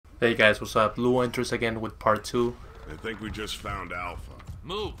Hey guys, what's up? Luentrix again with part 2. I think we just found Alpha.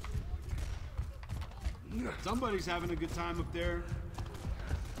 Move! Somebody's having a good time up there.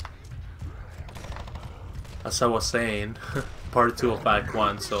 As I was saying, part 2 of Act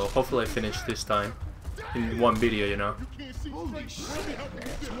 1, so hopefully I finish this time. In one video, you know. Holy shit!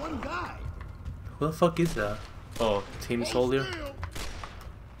 It's one guy! Who the fuck is that? Oh, Team Soldier?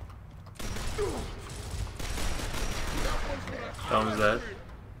 That was that.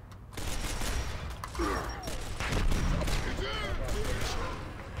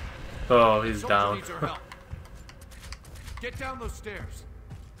 Oh, he's down. Get down those stairs.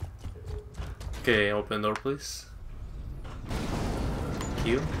 Okay, open the door, please.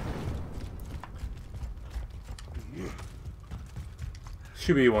 Q.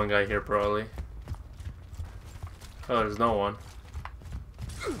 Should be one guy here, probably. Oh, there's no one.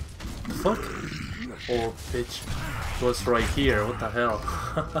 Fuck? Oh, bitch. What's right here? What the hell?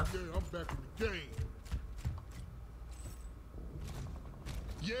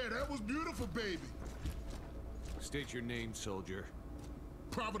 Yeah, that was beautiful, baby. State your name, soldier.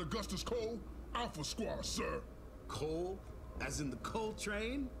 Private Augustus Cole, Alpha Squad, sir. Coal? As in the coal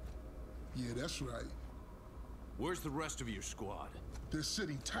train? Yeah, that's right. Where's the rest of your squad? They're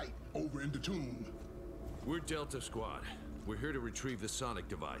sitting tight over in the tomb. We're Delta Squad. We're here to retrieve the sonic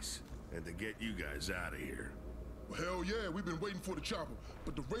device. And to get you guys out of here. Well, hell yeah, we've been waiting for the chopper,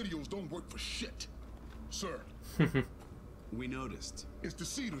 but the radios don't work for shit. Sir. We noticed. It's the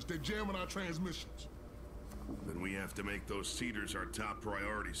Cedars, they're jamming our transmissions. Then we have to make those Cedars our top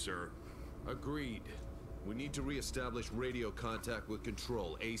priority, sir. Agreed. We need to re-establish radio contact with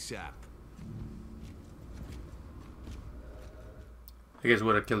Control ASAP. I guess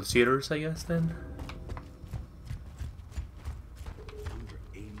would have killed Cedars, I guess, then? Number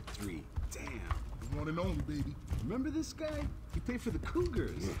 83. Damn. The one and only, baby. Remember this guy? He played for the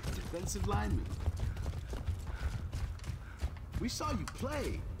Cougars. Defensive lineman. We saw you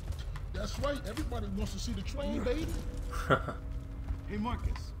play. That's right, everybody wants to see the train, baby. Hey,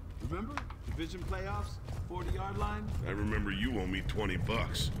 Marcus. Remember? Division playoffs? 40-yard line? I remember you owe me 20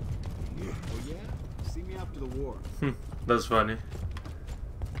 bucks. Oh, yeah? See me after the war. That's funny.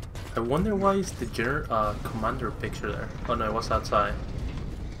 I wonder why is the commander picture there? Oh no, it was outside.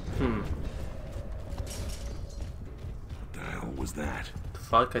 What the hell was that?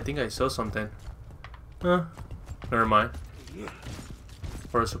 Fuck, I think I saw something. Huh. Never mind.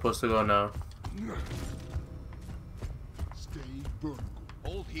 Where are we supposed to go now? Stay vertical.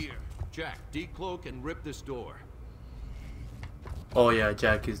 Hold here. Jack, decloak and rip this door. Oh yeah,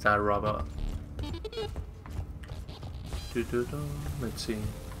 Jack is that robot. Let's see.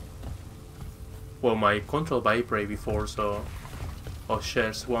 Well, my control vibrated before, so... Oh shit,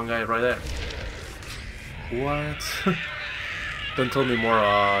 there's one guy right there. What? Don't tell me more.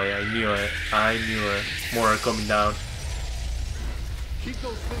 Oh yeah, I knew it. I knew it. More are coming down. Keep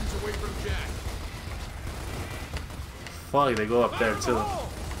those things away from Jack. Fuck, they go up there too.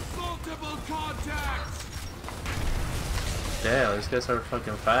 Multiple contacts. Damn, these guys are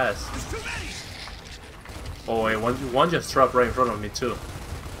fucking fast. There's too many. Oh wait, one just dropped right in front of me too.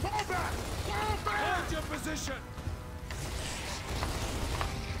 Fall back. Fall back. Hold your position.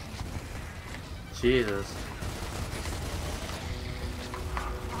 Jesus.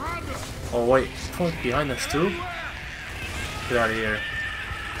 Oh wait, fuck, behind us too? Get out of here.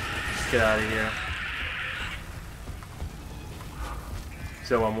 Get out of here. Is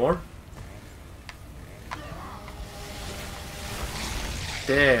there one more?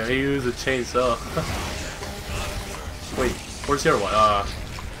 Damn, he used a chainsaw. Wait, where's your one? I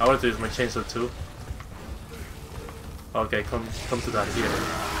wanted to use my chainsaw too. Okay, come to that here.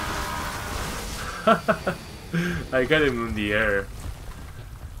 I got him in the air.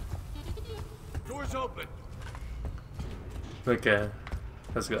 Doors open. Okay,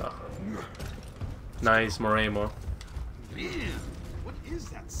 let's go. Nice, Moremo. Man, what is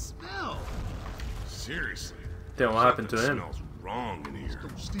that smell? Seriously. Damn, what happened to him? Smells wrong in here.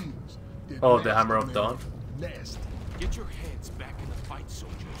 Those Steelers, they're Oh, the nasty, Hammer of man. Dawn. Nasty. Get your heads back in the fight,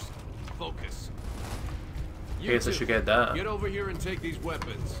 soldiers. Focus. I guess I should get that. Get over here and take these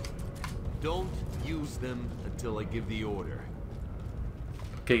weapons. Don't use them until I give the order.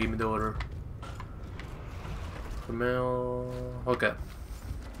 Okay, give me the order. Okay.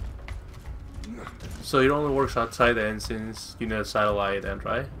 So it only works outside then since you need a satellite then,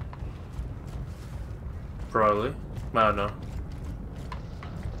 right? Probably. I don't know.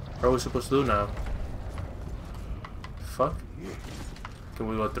 What are we supposed to do now? Fuck. Can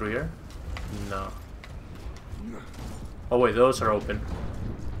we go through here? No. Oh wait, those are open.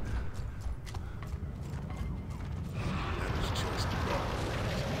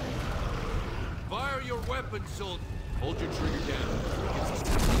 Prepare your weapons, soldier. Hold your trigger down.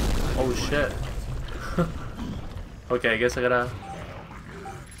 Oh shit. Okay, I guess I gotta...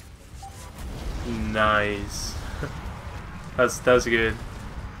 Nice. That's good.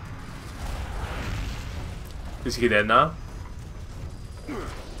 Is he dead now?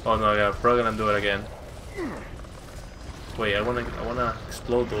 Oh no, yeah, probably gonna do it again. Wait, I wanna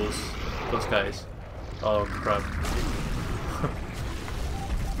explode those guys. Oh crap.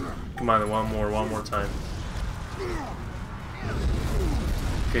 Come on, one more time.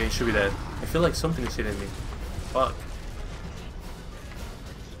 Okay, he should be dead. I feel like something is hitting me. Fuck.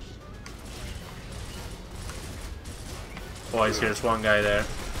 Oh, I see there's one guy there.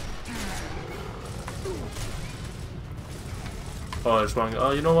 Oh, there's one.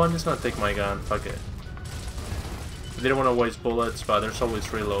 Oh, you know what? I'm just gonna take my gun. Fuck it. I didn't want to waste bullets, but there's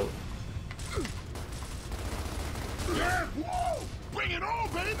always reload. Bring it on,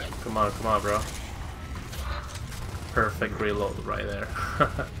 baby! Come on, bro. Perfect reload right there.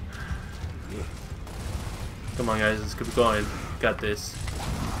 Come on, guys, let's keep going. Got this.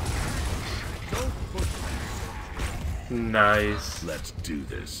 Nice. Let's do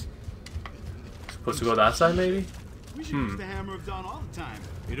this. Supposed to go that side, maybe? We should use the hammer of dawn all the time.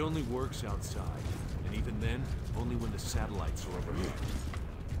 It only works outside, and even then, only when the satellites are overhead.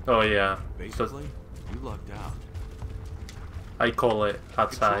 Oh yeah. Basically, you lucked out. I call it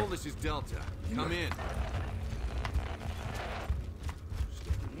outside. Control, this is Delta. Come in.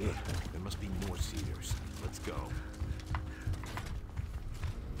 There must be more cedars. Let's go.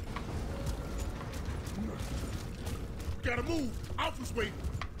 Gotta move! Alpha's waiting!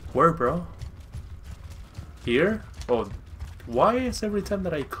 Where, bro? Here? Oh, why is every time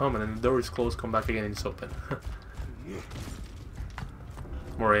that I come and the door is closed, come back again and it's open?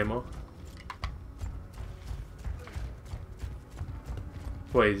 More ammo.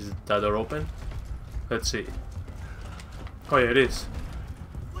 Wait, is that door open? Let's see. Oh yeah, it is.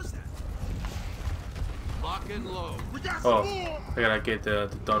 What's that? Lock and load. We got Oh, some more! I gotta get the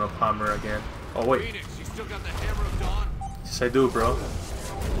Dawn of Hammer again. Oh wait, Phoenix, you still got the hammer of dawn? yes I do, bro.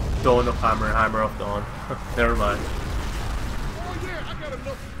 Dawn of Hammer, Hammer of Dawn. Never mind. Oh yeah, I got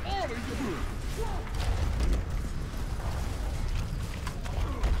enough for all of you!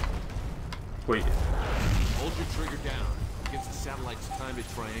 Wait, Hold your trigger down. Gives the satellites time to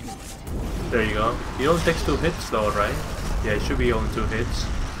triangulate. there you go. He only takes 2 hits though, right? Yeah, it should be only 2 hits.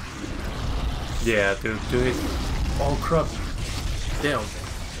 Yeah, dude, 2 hits. Oh crap. Damn.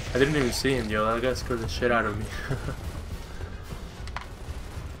 I didn't even see him, yo. That guy scared the shit out of me.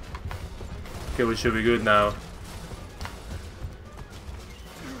 Okay, we should be good now.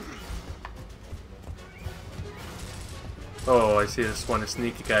 Oh, I see this one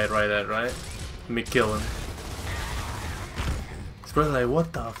sneaky guy right there, right? Let me kill him. It's probably like,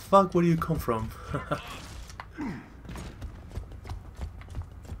 what the fuck? Where do you come from?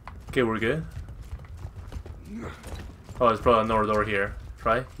 Okay, we're good. Oh, there's probably another door here,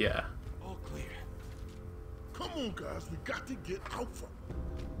 right? Yeah. All clear. Come on, guys, we got to get Alpha.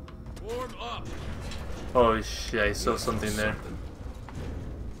 Warm up. Oh shit, I saw something there.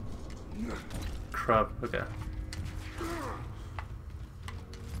 Crap, okay.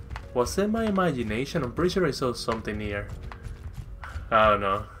 Was it my imagination? I'm pretty sure I saw something here. I don't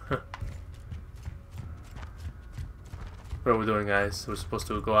know. What are we doing, guys? We're supposed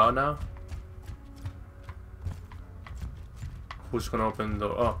to go out now? Who's gonna open the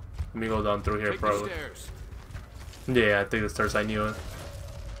door? Oh, let me go down through here, Take probably. the stairs. Yeah, I take the stairs, I knew it.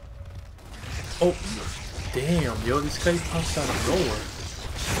 Oh, damn, yo, this guy pops out of nowhere.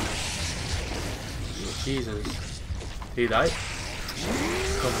 Jesus. Did he die?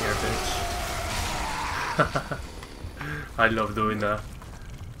 Come here, bitch. I love doing that.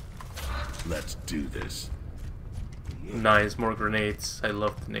 Let's do this. Nice, more grenades. I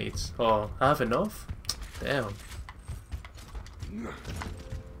love grenades. Oh, I have enough? Damn.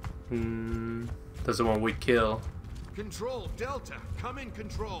 That's the one we kill. Control, Delta. Come in,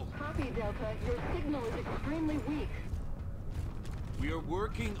 Control. Copy, Delta. Your signal is extremely weak. We are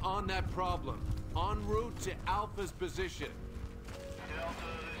working on that problem. En route to Alpha's position. Delta,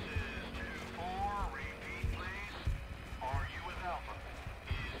 this is 2-4. Repeat, please. Are you with Alpha?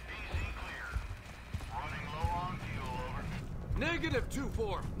 Is BC clear? Running low on fuel, over. Negative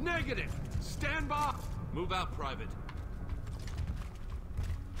 2-4. Negative. Stand by. Move out, Private.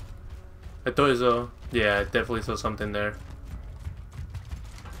 I thought so. Yeah, I definitely saw something there.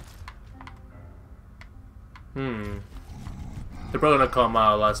 They're probably gonna come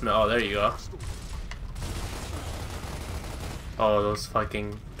out last minute. Oh, there you go. Oh, those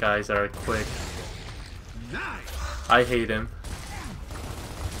fucking guys are quick. Nice! I hate him.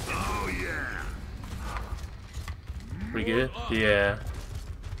 Oh yeah. We good? Yeah.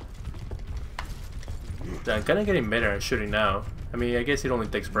 I'm kinda getting better at shooting now. I mean, I guess it only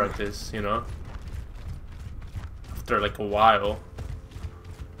takes practice, you know? After like a while.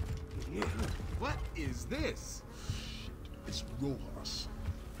 What is this? It's Rojas.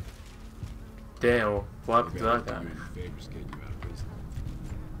 Damn, what happened to that guy? Favors getting you out of prison.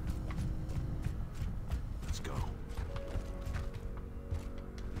 Let's go.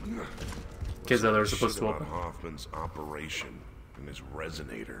 Kids that are supposed Shit to about open. Hoffman's operation and his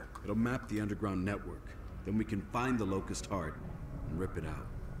resonator. It'll map the underground network. Then we can find the locust heart and rip it out.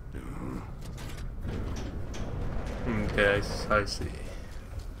 Okay, I see.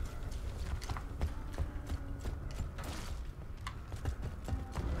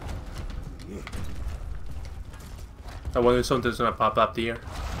 I wonder if something's gonna pop up here.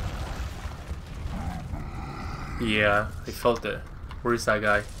 Yeah, I felt it. Where is that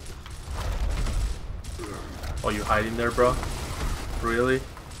guy? Oh, you hiding there, bro? Really?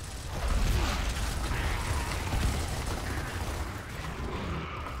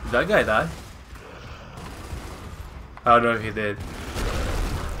 Did that guy die? I don't know if he did.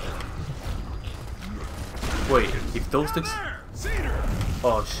 Wait, if those sticks...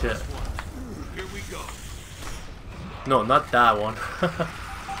 Oh shit. Here we go. No, not that one.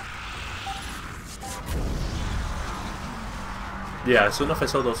 Yeah, as soon as I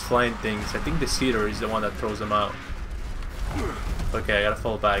saw those flying things, I think the cedar is the one that throws them out. Okay, I gotta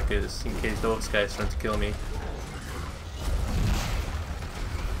fall back just in case those guys trying to kill me.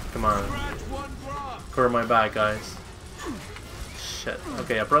 Come on. Cover my back, guys. Shit.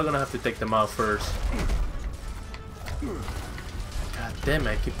 Okay, I'm probably gonna have to take them out first. God damn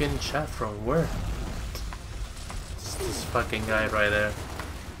it, I keep getting shot from where? It's this fucking guy right there.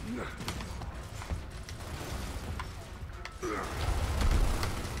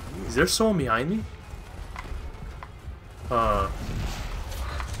 Is there someone behind me?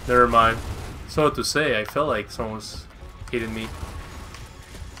 Never mind. So to say, I felt like someone was hitting me.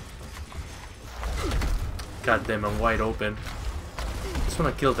 God damn, I'm wide open. Just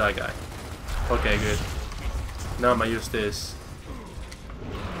wanna kill that guy. Okay, good. Now I'm gonna use this.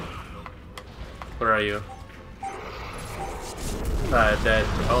 Where are you? Dead.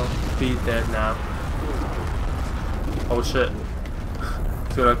 Oh, be dead now. Oh shit.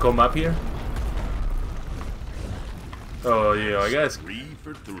 He's gonna come up here? Oh yeah, I got 3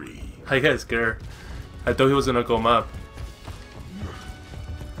 for 3. I got scared. I thought he was gonna come up.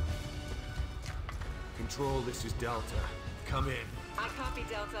 Control, this is Delta. Come in. I copy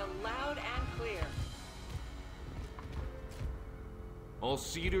Delta loud and clear. All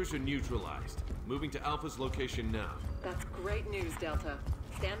Cedars are neutralized. Moving to Alpha's location now. That's great news, Delta.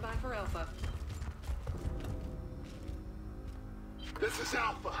 Stand by for Alpha. This is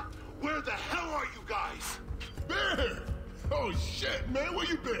Alpha. Where the hell are you guys? Man! Oh shit, man, where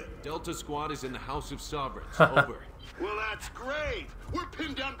you been? Delta Squad is in the House of Sovereigns. Over. Well, that's great. We're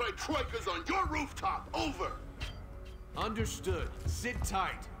pinned down by troikas on your rooftop. Over. Understood. Sit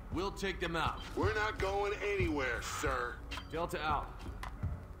tight. We'll take them out. We're not going anywhere, sir. Delta out.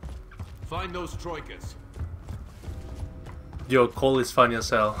 Find those troikas. Yo, Cole is funny as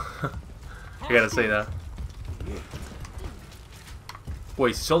hell. I gotta say that.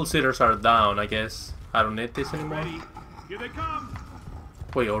 Wait, soul seeders are down, I guess. I don't need this anymore. Here they come.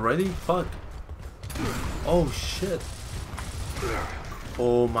 Wait, already? Fuck. Oh shit.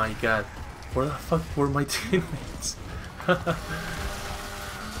 Oh my god. Where the fuck were my teammates?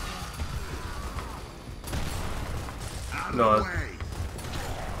 No.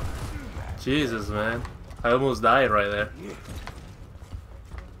 Jesus, man. I almost died right there.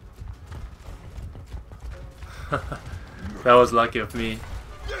 That was lucky of me.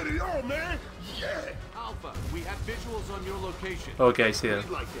 Get it on, man. Yeah. Alpha, we have visuals on your location. Okay, I see it.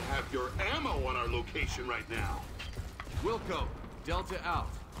 We'd like to have your ammo on our location right now. Wilco, Delta out.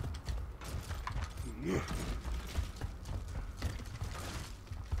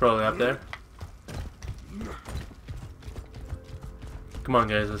 Probably up there. Come on,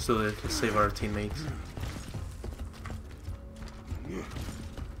 guys, let's do this. Let's save our teammates.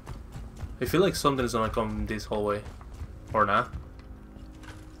 I feel like something's gonna come this hallway. Or not.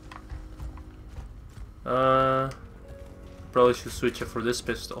 Probably should switch it for this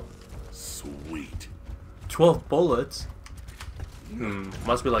pistol. Sweet. 12 bullets?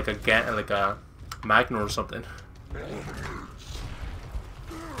 Must be like a Magnum or something.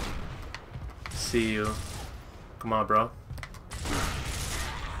 See you. Come on, bro.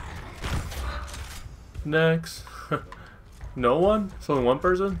 Next. No one? It's only one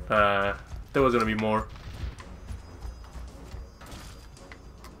person? There was gonna be more.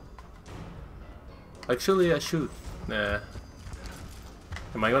 Actually, I should. Nah.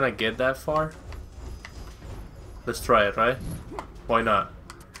 Am I gonna get that far? Let's try it, right? Why not?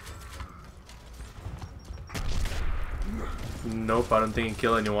 Nope, I don't think it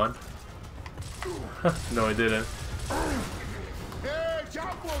killed anyone. No, it didn't.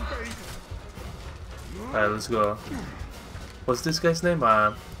 Alright, let's go. What's this guy's name?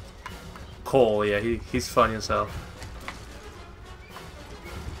 Cole, yeah, he's funny as hell.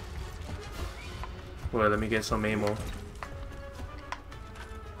 Well, let me get some ammo.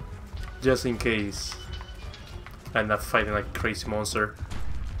 Just in case I'm not fighting like a crazy monster.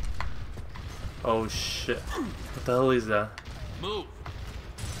 Oh shit. What the hell is that? Move.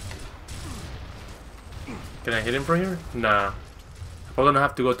 Can I hit him from here? Nah. We're gonna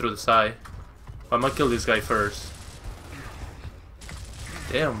have to go through the side. I might kill this guy first.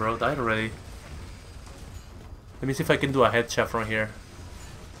 Damn, bro, died already. Let me see if I can do a headshot from here.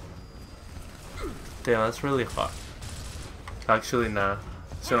 Damn, that's really hot. Actually, nah.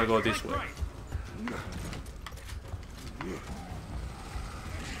 It's gonna go this way.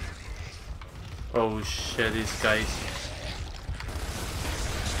 Oh shit, these guys.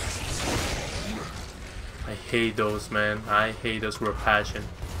 I hate those, man. I hate those with passion.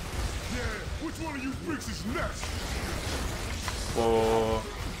 Yeah, which one of you freaks is next? Whoa.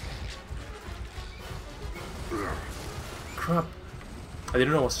 Crap. I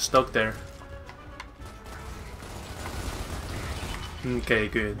didn't know I was stuck there. Okay,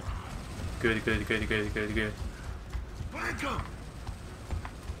 good. Good.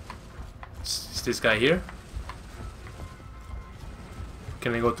 Is this guy here?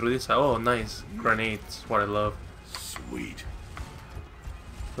 Can I go through this? Oh, nice. Grenades. What I love. Sweet.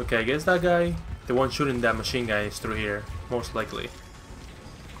 Okay, I guess that guy, the one shooting that machine guy, is through here. Most likely.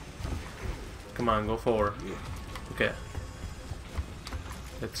 Come on, go forward. Okay.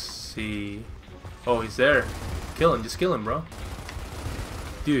 Let's see. Oh, he's there. Kill him. Just kill him, bro.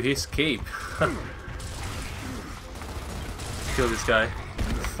 Dude, he escaped. Kill this guy.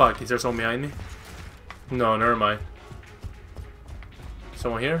 Fuck, is there someone behind me? No, never mind.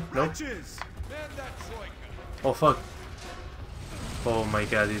 Someone here? Nope. Oh, fuck. Oh my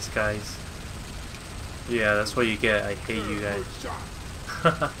god, these guys. Yeah, that's what you get. I hate you guys.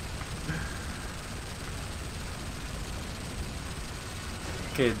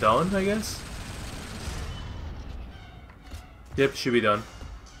 Okay, done, I guess? Yep, should be done.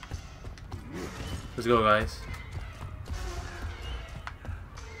 Let's go, guys.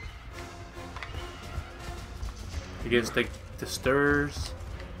 You guys take the stairs.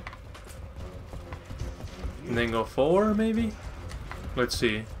 And then go forward, maybe? Let's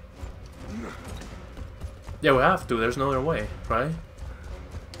see. Yeah, we have to. There's no other way, right?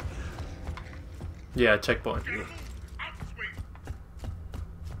 Yeah, checkpoint.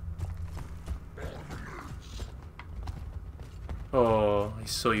 Oh, I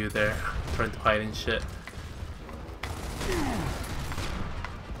saw you there, trying to hide and shit.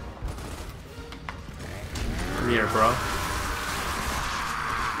 Come here, bro.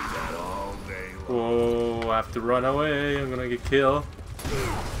 Whoa, I have to run away. I'm gonna get killed.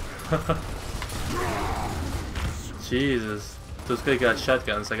 Jesus. Those guys got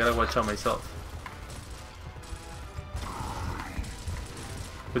shotguns. I gotta watch out myself.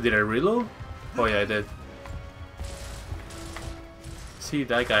 But did I reload? Oh yeah, I did. See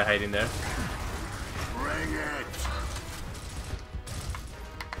that guy hiding there. Bring it.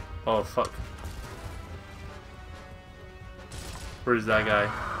 Oh fuck. Where's that guy?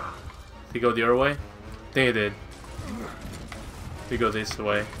 Did he go the other way? I think he did. We go this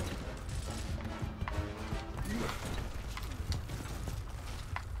way.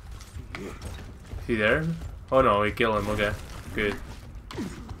 Is he there? Oh no, we kill him. Okay, good.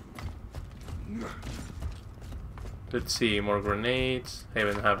 Let's see, more grenades. I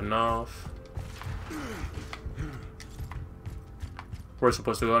even have enough. We're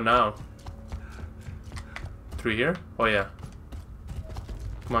supposed to go now. Through here? Oh yeah.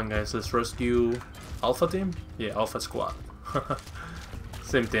 Come on guys, let's rescue Alpha team? Yeah, Alpha squad.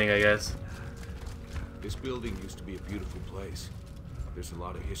 Same thing, I guess. This building used to be a beautiful place. There's a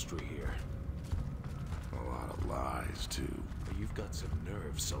lot of history here. A lot of lies, too. But you've got some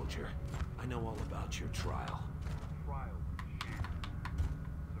nerve, soldier. I know all about your trial.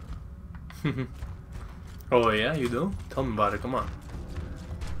 Oh yeah, you do? Tell me about it, come on.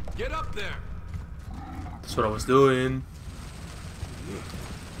 Get up there! That's what I was doing.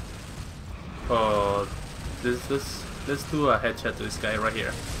 Oh, let's do a headshot to this guy right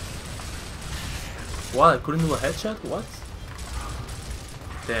here. What? I couldn't do a headshot? What?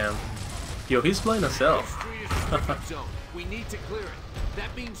 Damn. Yo, he's playing himself. We need to clear it.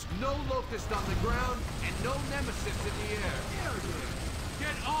 That means no locust on the ground and no nemesis in the air.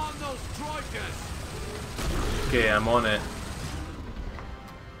 Get on those troikas! Okay, I'm on it.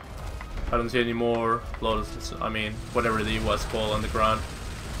 I don't see any more lotuses. I mean, whatever the was called on the ground.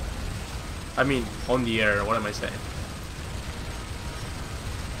 I mean, on the air. What am I saying?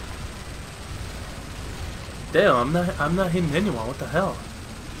 Damn, I'm not hitting anyone. What the hell?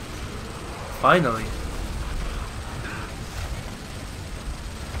 Finally.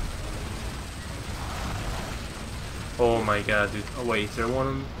 Oh my god, dude. Oh wait, is there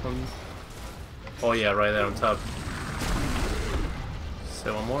one on... Oh yeah, right there on top. Is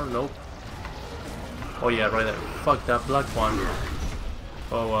there one more? Nope. Oh yeah, right there. Fuck that black one.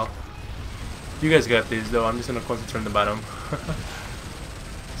 Oh well. You guys got this though. I'm just gonna concentrate on the bottom.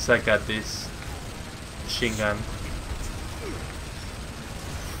 So I got this. Machine gun.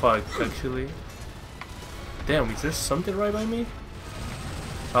 Fuck, actually. Damn, is there something right by me?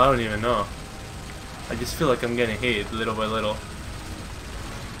 I don't even know. I just feel like I'm getting hit little by little.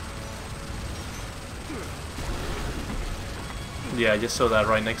 Yeah, I just saw that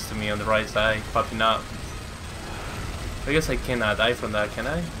right next to me on the right side, popping up. I guess I cannot die from that, can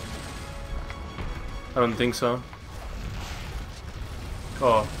I? I don't think so.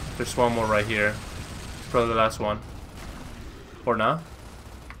 Oh, there's one more right here. It's probably the last one. Or not?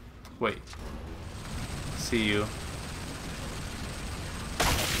 Wait. See you.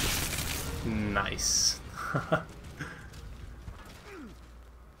 Nice.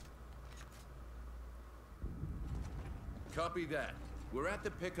 Copy that. We're at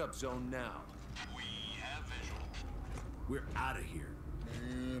the pickup zone now. We have visual. We're out of here.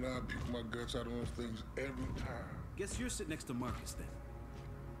 Man, I pick my guts out of those things every time. Guess you're sitting next to Marcus then.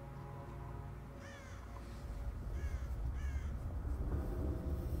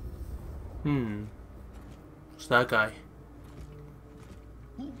 Who's that guy?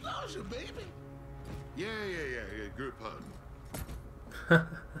 Who loves you, baby? Yeah, group hug.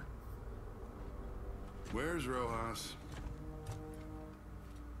 Where's Rojas?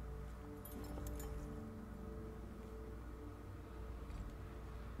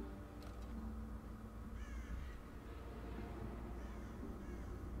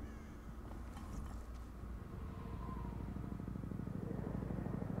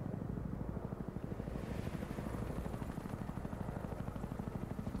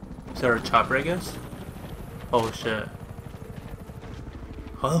 Is there a chopper, I guess? Oh shit.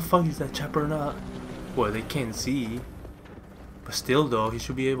 How the fuck is that chopper not? Well, they can't see. But still though, he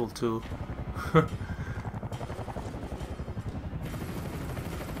should be able to.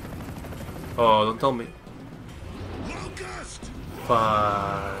 Oh, don't tell me. Locust!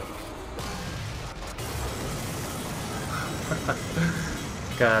 Fuck.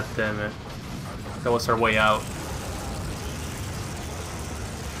 God damn it. That was our way out.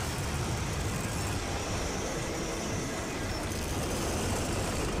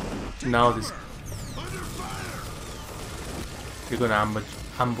 Now this... They're gonna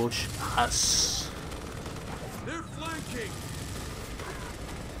ambush us. They're flanking!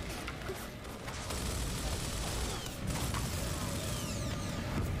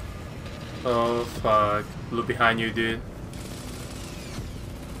 Oh fuck. Look behind you, dude.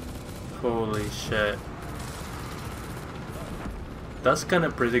 Holy shit. That's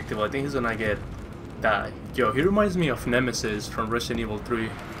kinda predictable. I think he's gonna die. Yo, he reminds me of Nemesis from Resident Evil 3.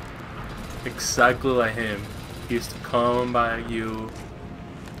 Exactly like him. He used to come by you.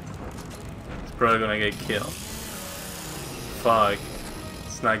 He's probably gonna get killed. Fuck.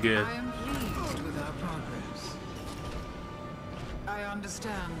 It's not good. I am pleased with our progress. I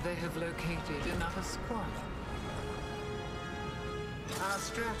understand they have located another squad. Our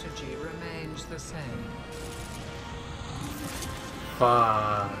strategy remains the same.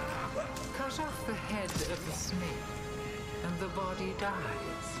 Fuck. Cut off the head of the snake, and the body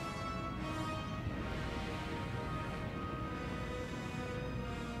dies.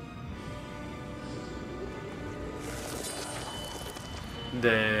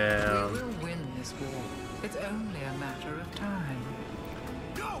 Damn. We will win this war. It's only a matter of time.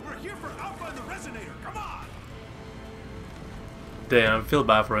 Go! We're here for Alpha and the Resonator! Come on! Damn, I feel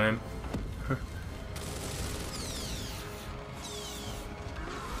bad for him.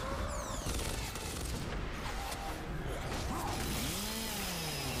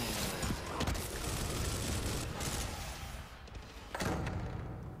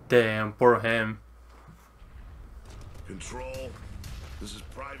 Damn, poor him. Control, this is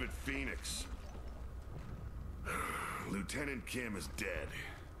Private Phoenix. Lieutenant Kim is dead.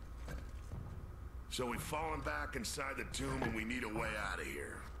 So we've fallen back inside the tomb and we need a way out of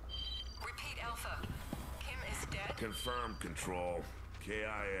here. Repeat, Alpha. Kim is dead? Confirmed, Control.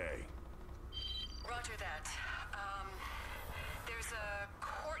 KIA. Roger that. There's a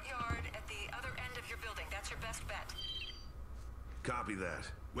courtyard at the other end of your building. That's your best bet. Copy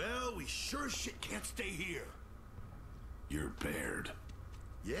that. Well, we sure as shit can't stay here. You're paired.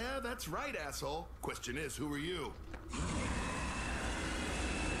 Yeah, that's right, asshole. Question is, who are you?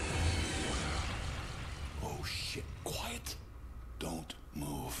 Oh shit, quiet. Don't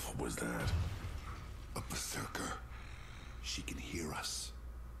move. What was that? A berserker. She can hear us.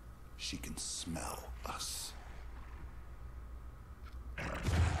 She can smell us.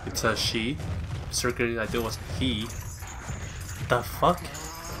 It's a she. Berserker, I thought it was he. The fuck?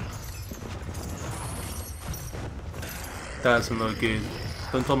 That doesn't look good.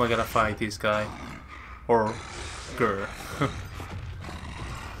 Don't tell me I gotta fight this guy. Or girl.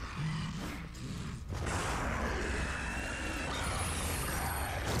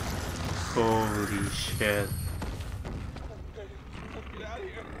 Holy shit.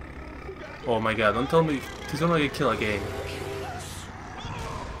 Oh my god, don't tell me he's gonna get killed again.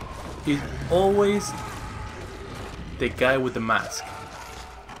 He's always the guy with the mask.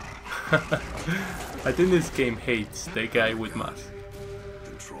 I think this game hates the guy with mask.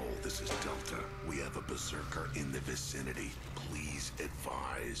 Control, this is Delta. We have a berserker in the vicinity. Please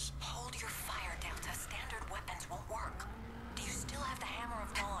advise. Hold your fire, Delta. Standard weapons won't work. Do you still have the Hammer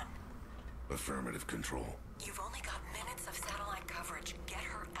of Dawn? Affirmative, Control. You've only got minutes of satellite coverage. Get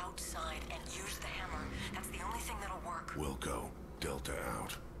her outside and use the hammer. That's the only thing that'll work. Wilco, Delta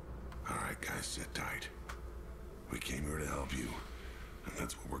out. Alright, guys, sit tight. We came here to help you, and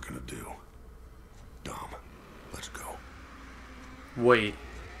that's what we're gonna do. Dom, let's go. Wait.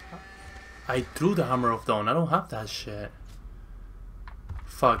 I threw the Hammer of Dawn. I don't have that shit.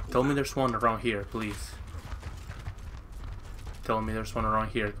 Fuck, tell me there's one around here, please. Tell me there's one around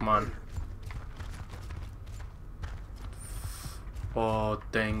here, come on. Oh,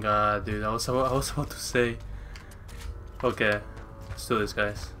 thank God, dude. I was about to say. Okay, let's do this,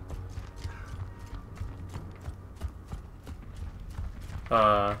 guys.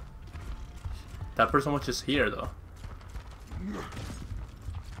 That person was just here, though.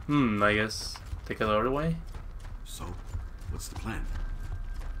 I guess take it the other way. So, what's the plan?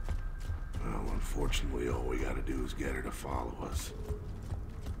 Well, unfortunately, all we gotta do is get her to follow us.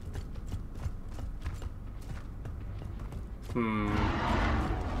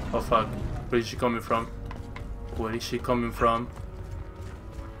 Oh fuck. Where is she coming from? Where is she coming from?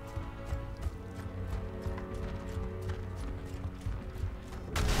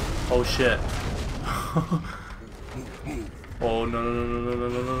 Oh shit. Oh no no no no no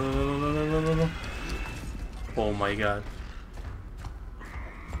no no no no no no no. Oh my god.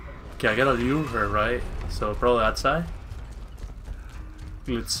 Okay, I gotta lure her, right? So probably outside?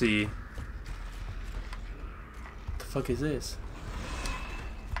 Let's see. What the fuck is this?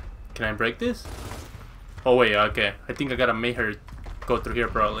 Can I break this? Oh wait, okay. I think I gotta make her go through here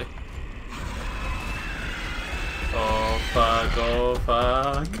probably. Oh fuck, oh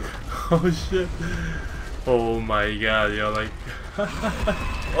fuck. Oh shit. Oh my god, yo, like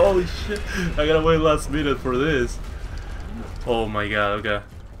oh shit. I gotta wait last minute for this. Oh my god, okay.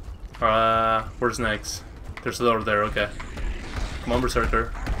 Where's next? There's a door there, okay. Come on,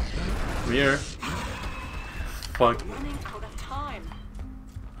 Berserker. Come here. Fuck. Running out of time.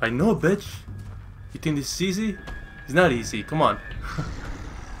 I know, bitch. You think this is easy? It's not easy. Come on.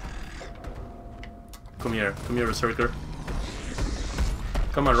 Come here, Berserker.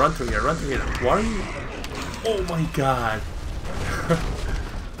 Come on, run through here, run through here. Why are you? Oh my god.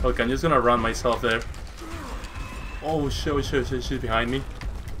 Okay, I'm just gonna run myself there. Oh shit, she's behind me.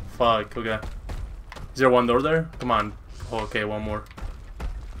 Fuck, okay. Is there one door there? Come on. Oh, okay, one more.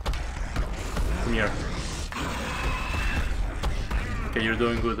 Come here. Okay, you're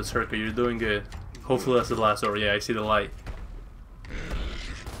doing good, Berserker, you're doing good. Hopefully that's the last door. Yeah, I see the light.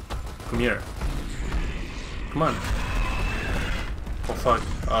 Come here. Come on. Oh fuck.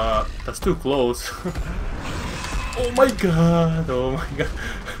 That's too close. Oh my god. Oh my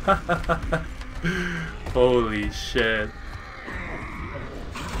god. Holy shit.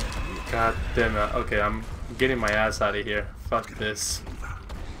 God damn it. Okay, I'm getting my ass out of here. Fuck this.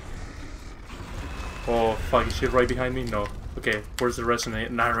 Oh fuck, is she right behind me? No. Okay, where's the resonator?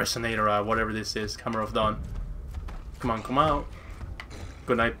 Not resonator, whatever this is. Hammer of Dawn. Come on, come out.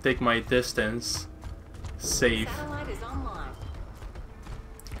 Gonna take my distance. Safe. Satellite is online.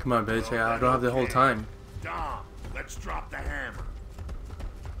 Come on, bitch. I don't have the whole time. Dom, let's drop the hammer.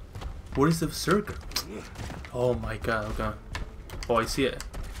 What is the Berserker? Oh my god, okay. Oh, I see it.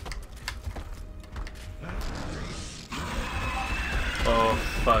 Oh,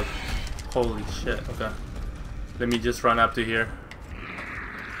 fuck. Holy shit, okay. Let me just run up to here.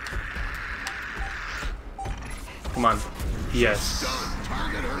 Come on. Yes.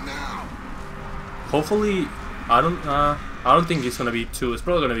 Target her now. Hopefully, I don't think it's gonna be 2. It's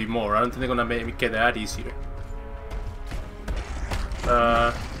probably gonna be more. I don't think they're gonna make it that easier.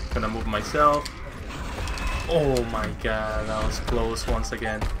 Gonna move myself. Oh my god, that was close once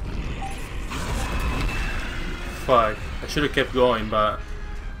again. Fuck. I should have kept going, but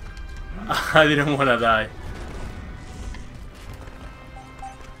I didn't want to die.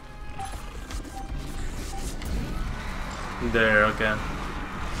 There, okay.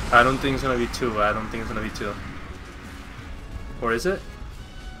 I don't think it's gonna be 2. I don't think it's gonna be 2. Or is it?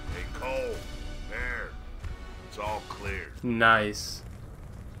 Hey, Cole. There. It's all clear. Nice.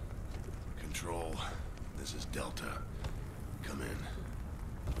 Control, this is Delta. Come in.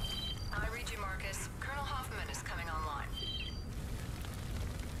 I read you, Marcus. Colonel Hoffman is coming online.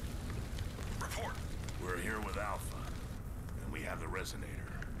 Report. We're here with Alpha, and we have the resonator.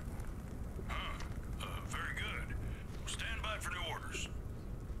 Very good. Stand by for new orders.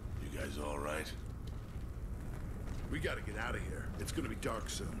 You guys all right? We gotta get out of here. It's gonna be dark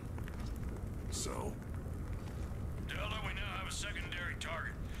soon. So? Delta, we now have a secondary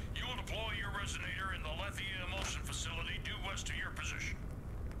target. You will deploy your resonator in the Lethia Emulsion facility due west of your position.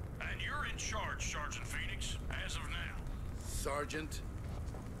 And you're in charge, Sergeant Phoenix, as of now. Sergeant?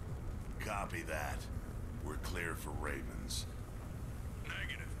 Copy that. We're clear for Ravens.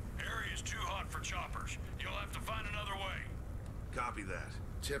 Negative. Area is too hot for choppers. You'll have to find another way. Copy that.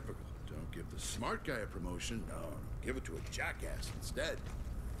 Typical. Don't give the smart guy a promotion. No, give it to a jackass instead.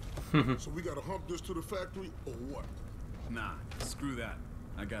 So we gotta hump this to the factory, or what? Nah, screw that.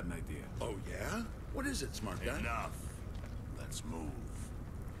 I got an idea. Oh, yeah? What is it, smart guy? Enough. Let's move.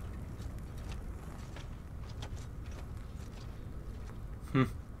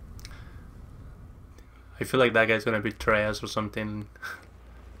 I feel like that guy's gonna betray us or something.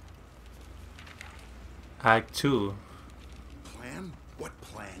 Act 2. Plan? What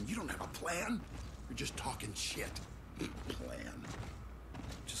plan? You don't have a plan? You're just talking shit. Plan.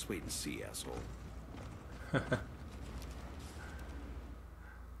 Just wait and see, asshole.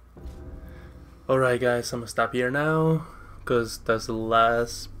 Alright guys, I'm gonna stop here now because that's the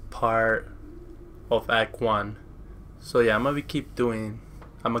last part of Act 1. So yeah, I'm gonna keep doing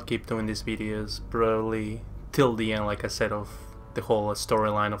these videos probably till the end, like I said, of the whole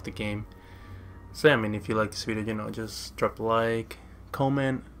storyline of the game. So yeah, I mean, if you like this video, you know, just drop a like,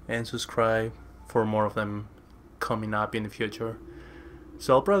 comment, and subscribe for more of them coming up in the future.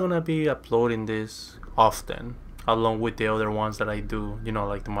 So I'm probably gonna be uploading this often, along with the other ones that I do, you know,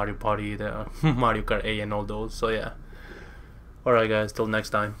 like the Mario Party, the Mario Kart 8 and all those. So yeah. Alright guys, till next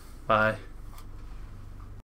time. Bye.